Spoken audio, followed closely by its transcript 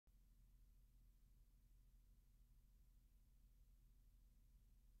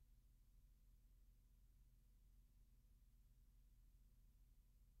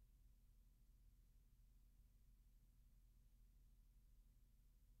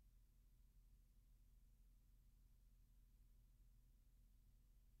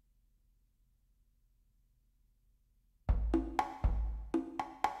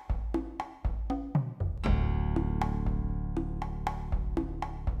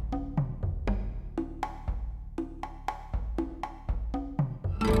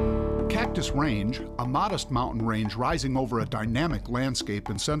Cactus Range, a modest mountain range rising over a dynamic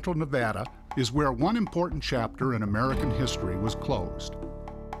landscape in central Nevada, is where one important chapter in American history was closed.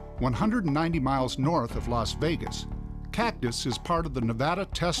 190 miles north of Las Vegas, Cactus is part of the Nevada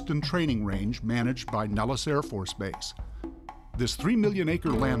Test and Training Range managed by Nellis Air Force Base. This 3 million acre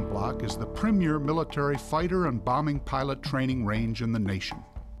land block is the premier military fighter and bombing pilot training range in the nation.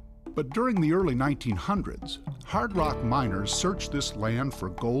 But during the early 1900s, hard rock miners searched this land for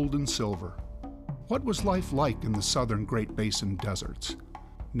gold and silver. What was life like in the southern Great Basin deserts?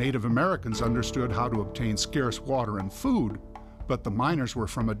 Native Americans understood how to obtain scarce water and food, but the miners were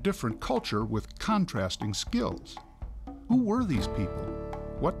from a different culture with contrasting skills. Who were these people?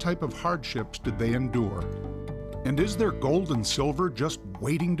 What type of hardships did they endure? And is there gold and silver just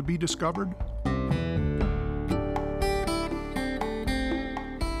waiting to be discovered?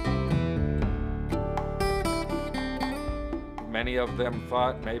 Many of them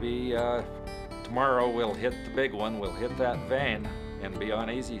thought maybe tomorrow we'll hit the big one, we'll hit that vein and be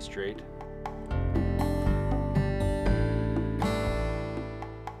on Easy Street.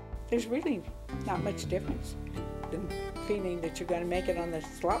 There's really not much difference than feeling that you're going to make it on the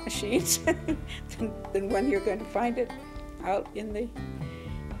slot machines than when you're going to find it out in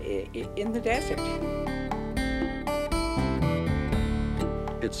the desert.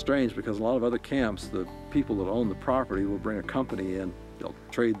 It's strange because a lot of other camps, the people that own the property will bring a company in, they'll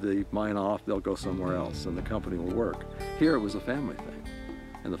trade the mine off, they'll go somewhere else, and the company will work. Here it was a family thing,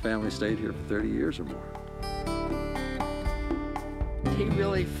 and the family stayed here for 30 years or more. He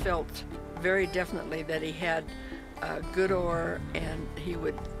really felt very definitely that he had good ore and he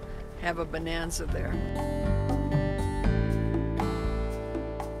would have a bonanza there.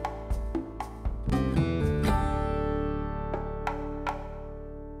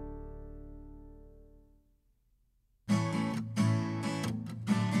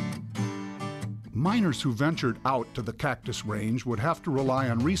 Miners who ventured out to the Cactus Range would have to rely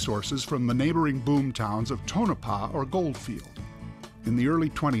on resources from the neighboring boom towns of Tonopah or Goldfield. In the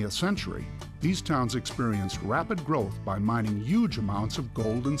early 20th century, these towns experienced rapid growth by mining huge amounts of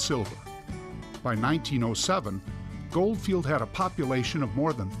gold and silver. By 1907, Goldfield had a population of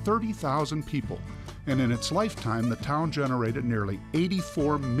more than 30,000 people, and in its lifetime, the town generated nearly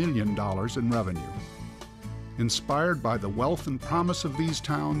 $84 million in revenue. Inspired by the wealth and promise of these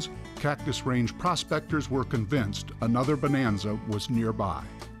towns, Cactus Range prospectors were convinced another bonanza was nearby.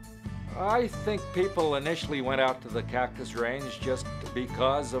 I think people initially went out to the Cactus Range just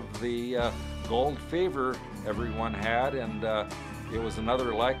because of the gold fever everyone had, and it was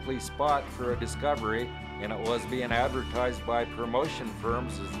another likely spot for a discovery, and it was being advertised by promotion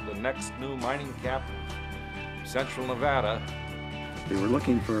firms as the next new mining camp in central Nevada. They were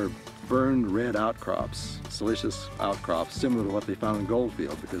looking for burned red outcrops, silicious outcrops, similar to what they found in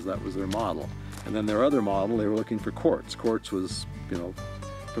Goldfield, because that was their model. And then their other model, they were looking for quartz. Quartz was,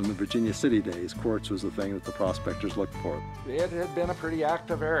 from the Virginia City days, quartz was the thing that the prospectors looked for. It had been a pretty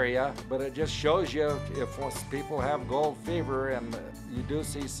active area, but it just shows you if once people have gold fever and you do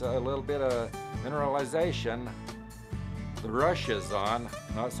see a little bit of mineralization, the rush is on.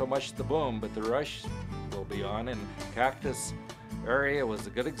 Not so much the boom, but the rush will be on, and Cactus area was a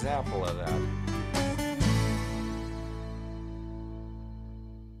good example of that.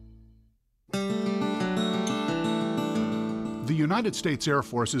 The United States Air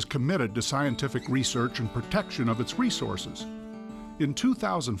Force is committed to scientific research and protection of its resources. In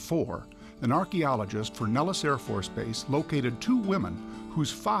 2004, an archaeologist for Nellis Air Force Base located 2 women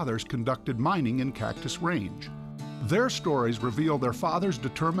whose fathers conducted mining in Cactus Range. Their stories reveal their father's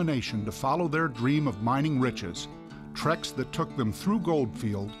determination to follow their dream of mining riches, treks that took them through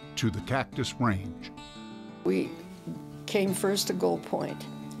Goldfield to the Cactus Range. We came first to Gold Point,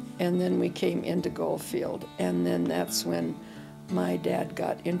 and then we came into Goldfield, and then that's when my dad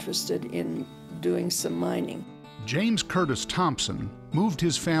got interested in doing some mining. James Curtis Thompson moved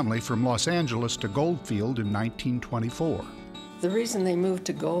his family from Los Angeles to Goldfield in 1924. The reason they moved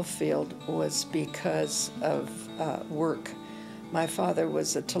to Goldfield was because of work. My father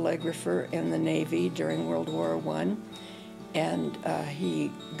was a telegrapher in the Navy during World War I, and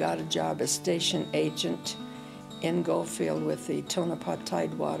he got a job as station agent in Goldfield with the Tonopah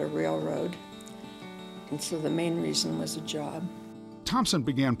Tidewater Railroad, and so the main reason was a job. Thompson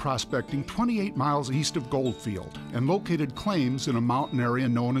began prospecting 28 miles east of Goldfield and located claims in a mountain area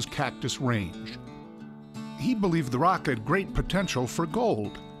known as Cactus Range. He believed the rock had great potential for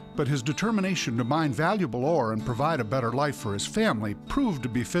gold, but his determination to mine valuable ore and provide a better life for his family proved to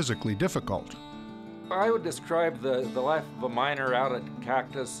be physically difficult. I would describe the life of a miner out at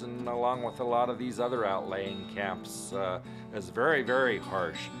Cactus, and along with a lot of these other outlaying camps, as very, very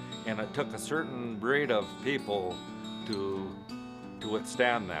harsh. and it took a certain breed of people to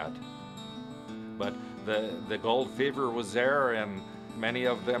withstand that. But the gold fever was there, and many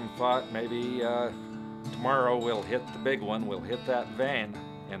of them thought maybe tomorrow we'll hit the big one, we'll hit that vein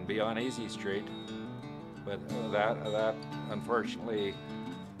and be on Easy Street. But that unfortunately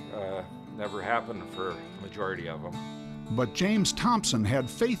never happened for the majority of them. But James Thompson had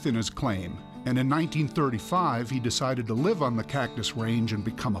faith in his claim, and in 1935 he decided to live on the Cactus Range and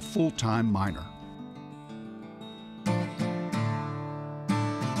become a full-time miner.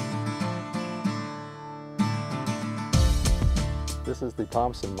 This is the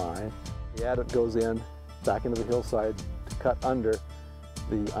Thompson mine. The adit goes in, back into the hillside to cut under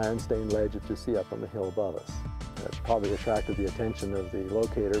the iron-stained ledge that you see up on the hill above us. That's probably attracted the attention of the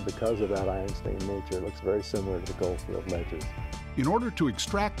locator because of that iron-stained nature. It looks very similar to the Goldfield ledges. In order to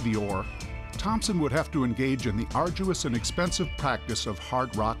extract the ore, Thompson would have to engage in the arduous and expensive practice of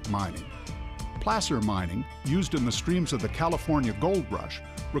hard rock mining. Placer mining, used in the streams of the California gold rush,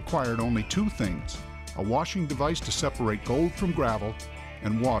 required only two things: a washing device to separate gold from gravel,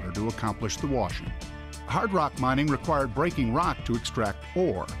 and water to accomplish the washing. Hard rock mining required breaking rock to extract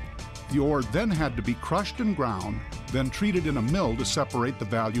ore. The ore then had to be crushed and ground, then treated in a mill to separate the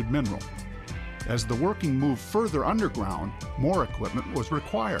valued mineral. As the working moved further underground, more equipment was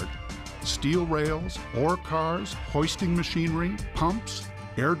required: steel rails, ore cars, hoisting machinery, pumps,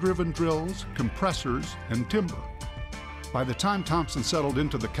 air-driven drills, compressors, and timber. By the time Thompson settled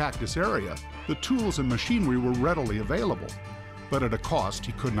into the Cactus area, the tools and machinery were readily available, but at a cost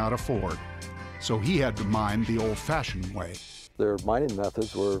he could not afford. So he had to mine the old-fashioned way. Their mining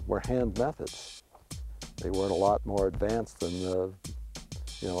methods were hand methods. They weren't a lot more advanced than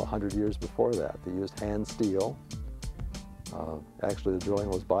 100 years before that. They used hand steel. Actually, the drilling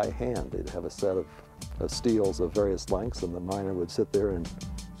was by hand. They'd have a set of steels of various lengths, and the miner would sit there and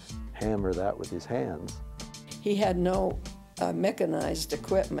hammer that with his hands. He had no mechanized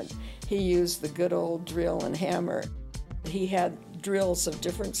equipment. He used the good old drill and hammer. He had drills of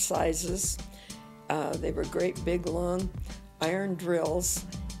different sizes. They were great big long iron drills,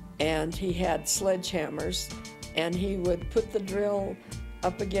 and he had sledgehammers, and he would put the drill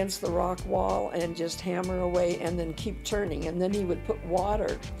up against the rock wall and just hammer away and then keep turning, and then he would put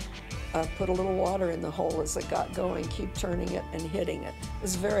water, put a little water in the hole as it got going, keep turning it and hitting it. It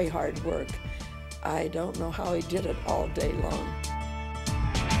was very hard work. I don't know how he did it all day long.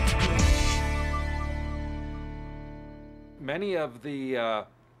 Many of the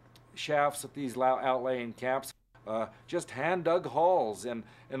shafts at these outlying camps just hand-dug holes in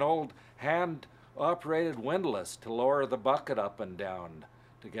an old hand-operated windlass to lower the bucket up and down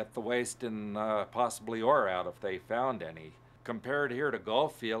to get the waste and possibly ore out if they found any. Compared here to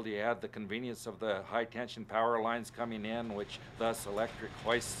Goldfield, you had the convenience of the high-tension power lines coming in, which thus electric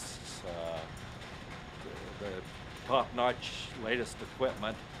hoists, the top-notch latest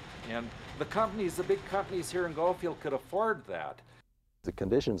equipment, and the big companies here in Goldfield could afford that. The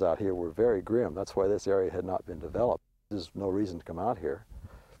conditions out here were very grim. That's why this area had not been developed. There's no reason to come out here.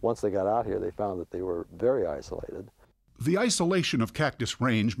 Once they got out here, they found that they were very isolated. The isolation of Cactus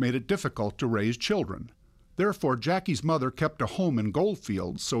Range made it difficult to raise children. Therefore, Jackie's mother kept a home in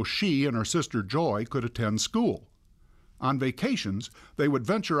Goldfield so she and her sister Joy could attend school. On vacations, they would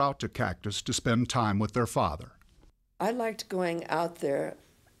venture out to Cactus to spend time with their father. I liked going out there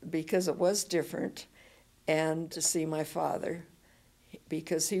because it was different, and to see my father,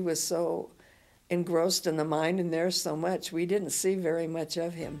 because he was so engrossed in the mine and there's so much. We didn't see very much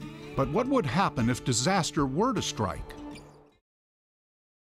of him. But what would happen if disaster were to strike?